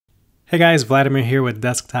Hey guys, Vladimir here with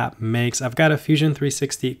Desktop Makes. I've got a Fusion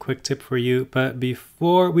 360 quick tip for you, but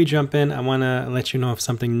before we jump in, I want to let you know of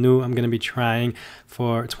something new I'm going to be trying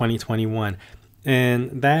for 2021. And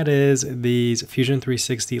that is these Fusion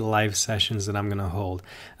 360 live sessions that I'm going to hold.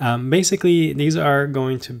 Basically, these are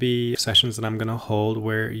going to be sessions that I'm going to hold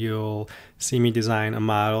where you'll see me design a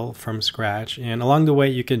model from scratch. And along the way,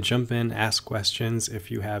 you can jump in, ask questions if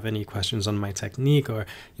you have any questions on my technique or,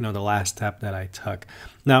 the last step that I took.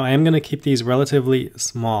 Now, I am going to keep these relatively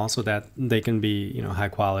small so that they can be, high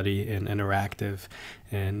quality and interactive,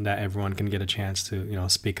 and that everyone can get a chance to,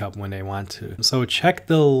 speak up when they want to. So check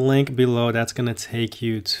the link below. That's going to take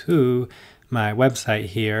you to my website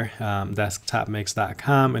here,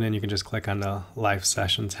 desktopmakes.com, and then you can just click on the live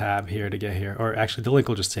session tab here to get here. Or actually, the link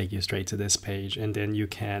will just take you straight to this page, and then you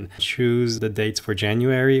can choose the dates for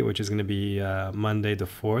January, which is going to be Monday the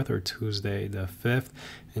 4th or Tuesday the 5th.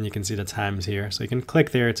 And you can see the times here. So you can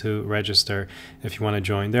click there to register if you want to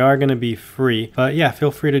join. They are going to be free. But yeah, feel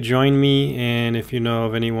free to join me. And if you know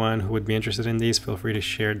of anyone who would be interested in these, feel free to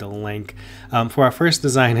share the link. For our first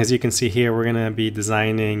design, as you can see here, we're going to be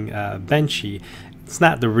designing Benchy. It's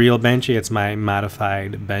not the real Benchy, it's my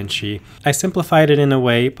modified Benchy. I simplified it in a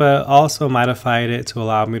way, but also modified it to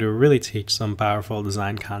allow me to really teach some powerful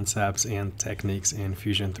design concepts and techniques in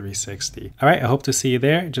Fusion 360. All right, I hope to see you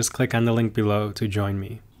there. Just click on the link below to join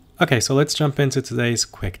me. Okay, so let's jump into today's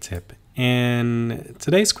quick tip. And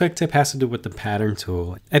today's quick tip has to do with the pattern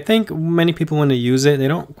tool. I think many people, when they use it, they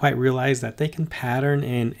don't quite realize that they can pattern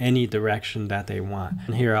in any direction that they want.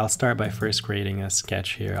 And here, I'll start by first creating a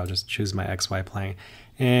sketch here. I'll just choose my XY plane.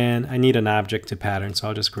 And I need an object to pattern, so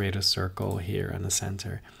I'll just create a circle here in the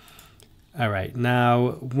center. All right,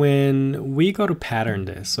 now when we go to pattern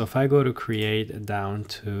this, so if I go to create down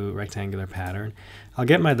to rectangular pattern, I'll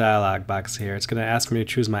get my dialog box here. It's going to ask me to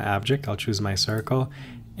choose my object. I'll choose my circle.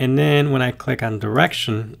 And then when I click on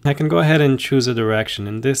direction, I can go ahead and choose a direction.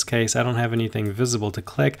 In this case, I don't have anything visible to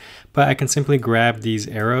click, but I can simply grab these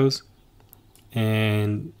arrows,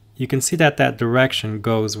 and you can see that that direction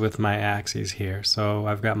goes with my axes here. So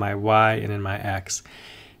I've got my Y and then my X.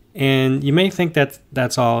 And you may think that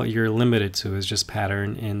that's all you're limited to, is just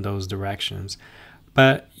pattern in those directions.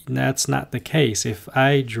 But that's not the case. If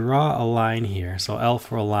I draw a line here, so L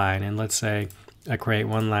for a line, and let's say I create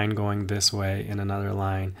one line going this way and another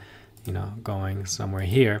line, going somewhere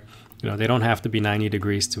here. They don't have to be 90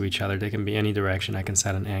 degrees to each other. They can be any direction. I can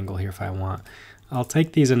set an angle here if I want. I'll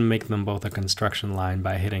take these and make them both a construction line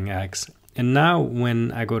by hitting X. And now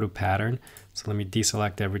when I go to pattern, so let me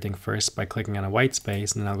deselect everything first by clicking on a white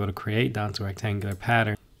space, and then I'll go to create down to rectangular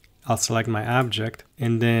pattern. I'll select my object,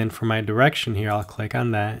 and then for my direction here, I'll click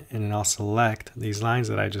on that, and then I'll select these lines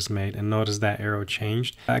that I just made, and notice that arrow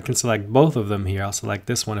changed. I can select both of them here. I'll select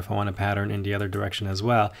this one if I want to pattern in the other direction as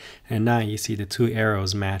well, and now you see the two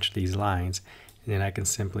arrows match these lines, and then I can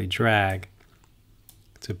simply drag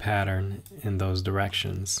to pattern in those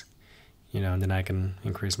directions. And then I can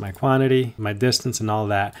increase my quantity, my distance, and all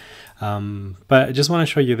that. But I just want to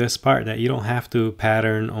show you this part, that you don't have to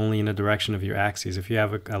pattern only in the direction of your axes. If you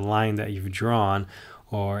have a line that you've drawn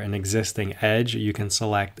or an existing edge, you can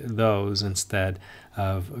select those instead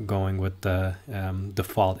of going with the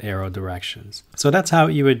default arrow directions. So that's how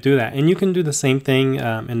you would do that. And you can do the same thing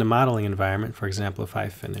in the modeling environment. For example, if I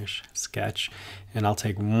finish sketch, and I'll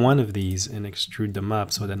take one of these and extrude them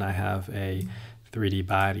up, so then I have a 3D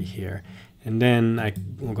body here. And then I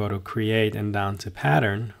will go to create and down to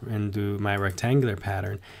pattern and do my rectangular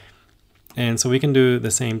pattern. And so we can do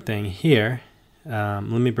the same thing here. Let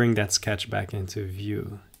me bring that sketch back into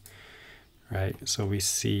view, right? So we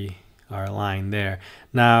see our line there.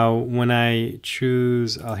 Now, when I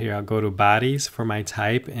choose, I'll go to bodies for my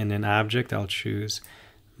type, and then object, I'll choose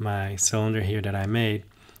my cylinder here that I made,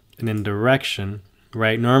 and then direction.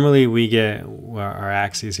 Right, normally we get our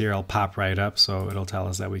axes here, will pop right up, so it'll tell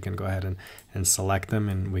us that we can go ahead and select them,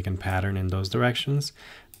 and we can pattern in those directions.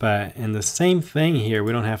 But in the same thing here,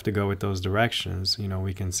 we don't have to go with those directions.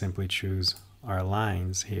 We can simply choose our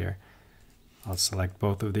lines here. I'll select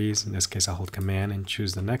both of these. In this case, I'll hold Command and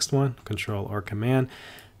choose the next one, Control or Command.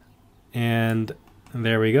 And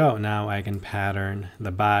there we go. Now I can pattern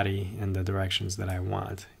the body in the directions that I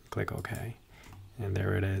want. Click OK, and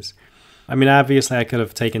there it is. I mean, obviously I could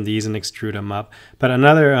have taken these and extrude them up, but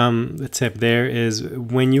another tip there is,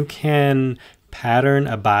 when you can pattern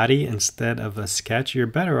a body instead of a sketch, you're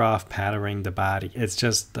better off patterning the body. It's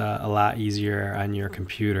just a lot easier on your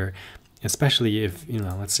computer, especially if,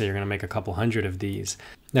 let's say you're going to make a couple hundred of these.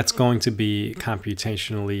 that's going to be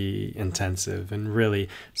computationally intensive and really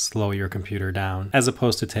slow your computer down, as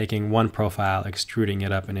opposed to taking one profile, extruding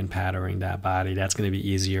it up, and then patterning that body. That's going to be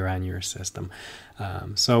easier on your system.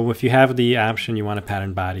 So if you have the option, you want to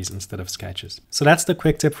pattern bodies instead of sketches. So that's the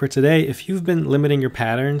quick tip for today. If you've been limiting your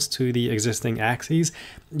patterns to the existing axes,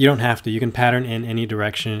 you don't have to. You can pattern in any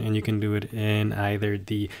direction, and you can do it in either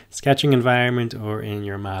the sketching environment or in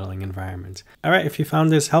your modeling environment. All right, if you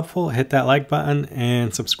found this helpful, hit that like button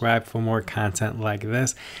and subscribe for more content like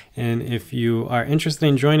this. And if you are interested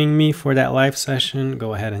in joining me for that live session,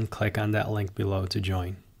 go ahead and click on that link below to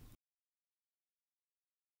join.